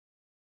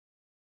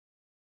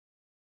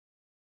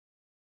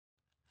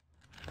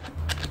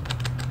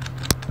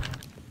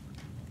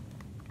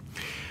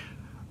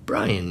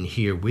Brian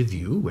here with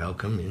you.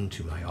 Welcome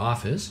into my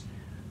office.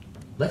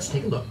 Let's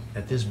take a look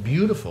at this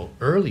beautiful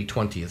early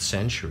 20th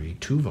century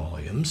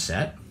 2-volume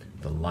set,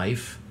 The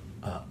Life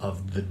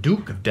of the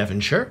Duke of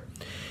Devonshire.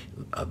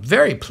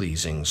 Very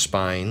pleasing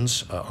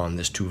spines on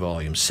this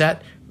 2-volume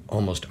set,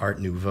 almost Art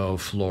Nouveau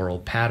floral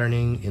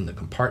patterning in the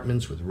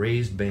compartments with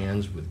raised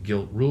bands with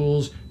gilt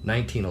rules,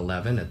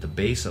 1911 at the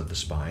base of the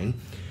spine.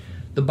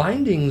 The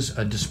bindings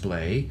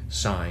display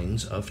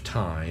signs of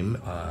time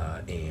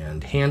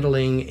and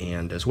handling,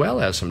 and as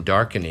well as some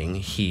darkening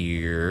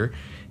here,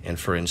 and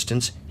for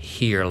instance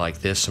here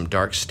like this, some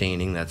dark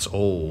staining that's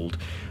old.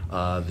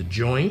 The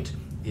joint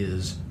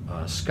is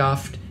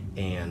scuffed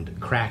and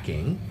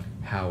cracking.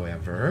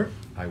 However,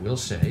 I will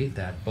say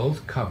that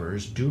both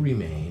covers do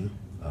remain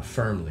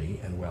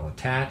firmly and well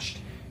attached.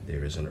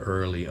 There is an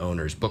early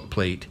owner's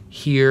bookplate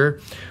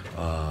here,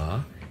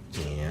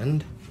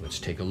 and let's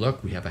take a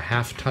look. We have a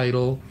half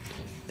title.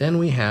 Then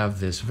we have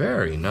this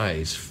very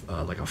nice,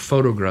 like a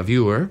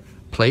photogravure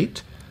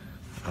plate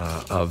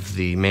of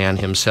the man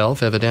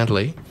himself,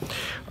 evidently.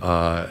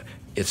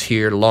 It's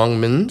here,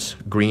 Longmans,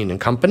 Green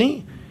and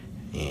Company,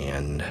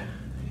 and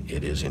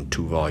it is in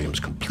 2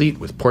 volumes complete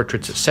with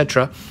portraits,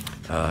 etc.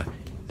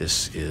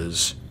 This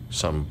is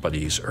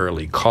somebody's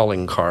early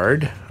calling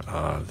card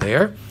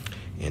there,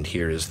 and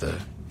here is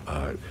the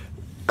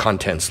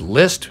contents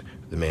list.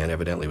 The man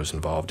evidently was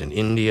involved in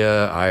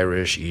India,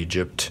 Irish,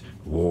 Egypt,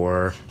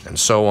 war, and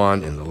so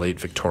on in the late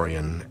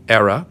Victorian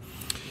era.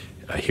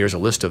 Here's a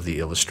list of the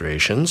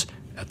illustrations.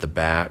 At the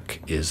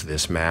back is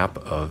this map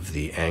of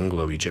the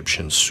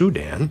Anglo-Egyptian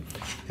Sudan,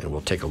 and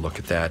we'll take a look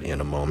at that in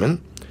a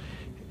moment.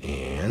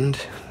 And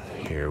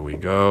here we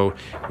go.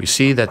 We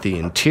see that the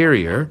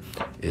interior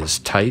is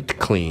tight,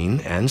 clean,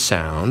 and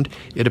sound.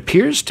 It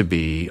appears to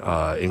be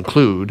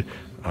include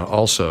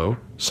also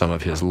some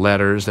of his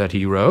letters that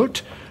he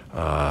wrote,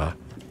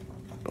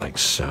 like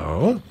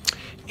so.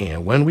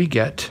 And when we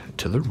get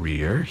to the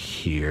rear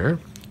here,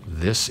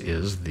 this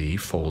is the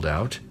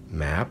fold-out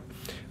map,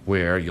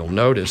 where you'll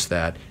notice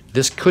that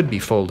this could be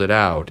folded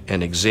out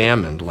and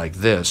examined like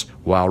this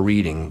while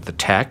reading the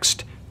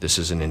text. This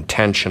is an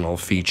intentional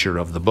feature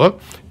of the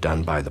book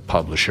done by the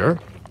publisher.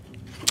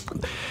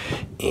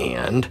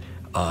 And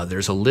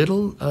there's a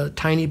little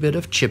tiny bit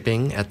of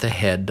chipping at the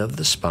head of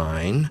the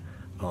spine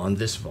on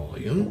this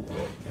volume,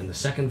 and the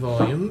second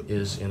volume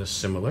is in a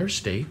similar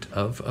state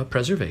of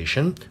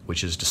preservation,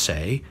 which is to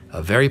say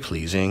very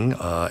pleasing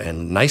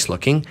and nice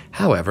looking.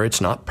 However, it's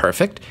not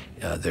perfect.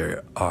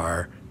 There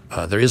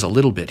is a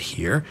little bit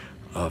here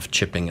of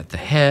chipping at the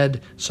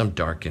head, some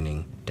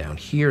darkening down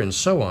here, and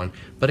so on.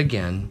 But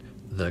again,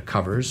 the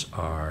covers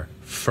are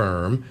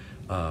firm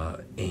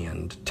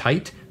and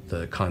tight.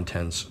 The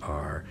contents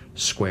are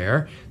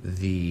square.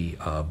 The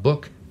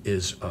book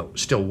is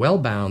still well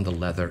bound. The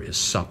leather is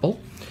supple.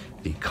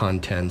 The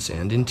contents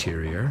and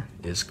interior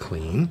is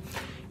clean.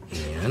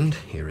 And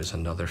here is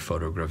another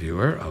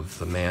photogravure of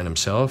the man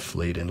himself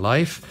late in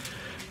life,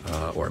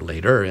 or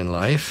later in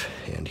life.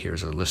 And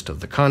here's a list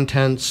of the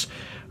contents.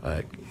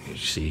 You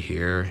see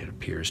here, it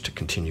appears to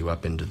continue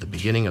up into the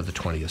beginning of the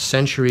 20th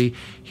century.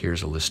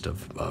 Here's a list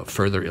of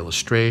further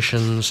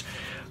illustrations.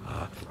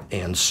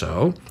 And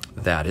so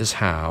that is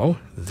how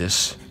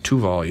this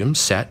 2-volume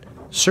set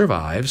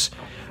survives.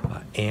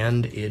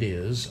 And it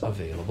is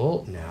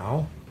available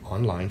now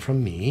online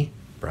from me,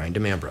 Brian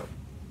DeMambro.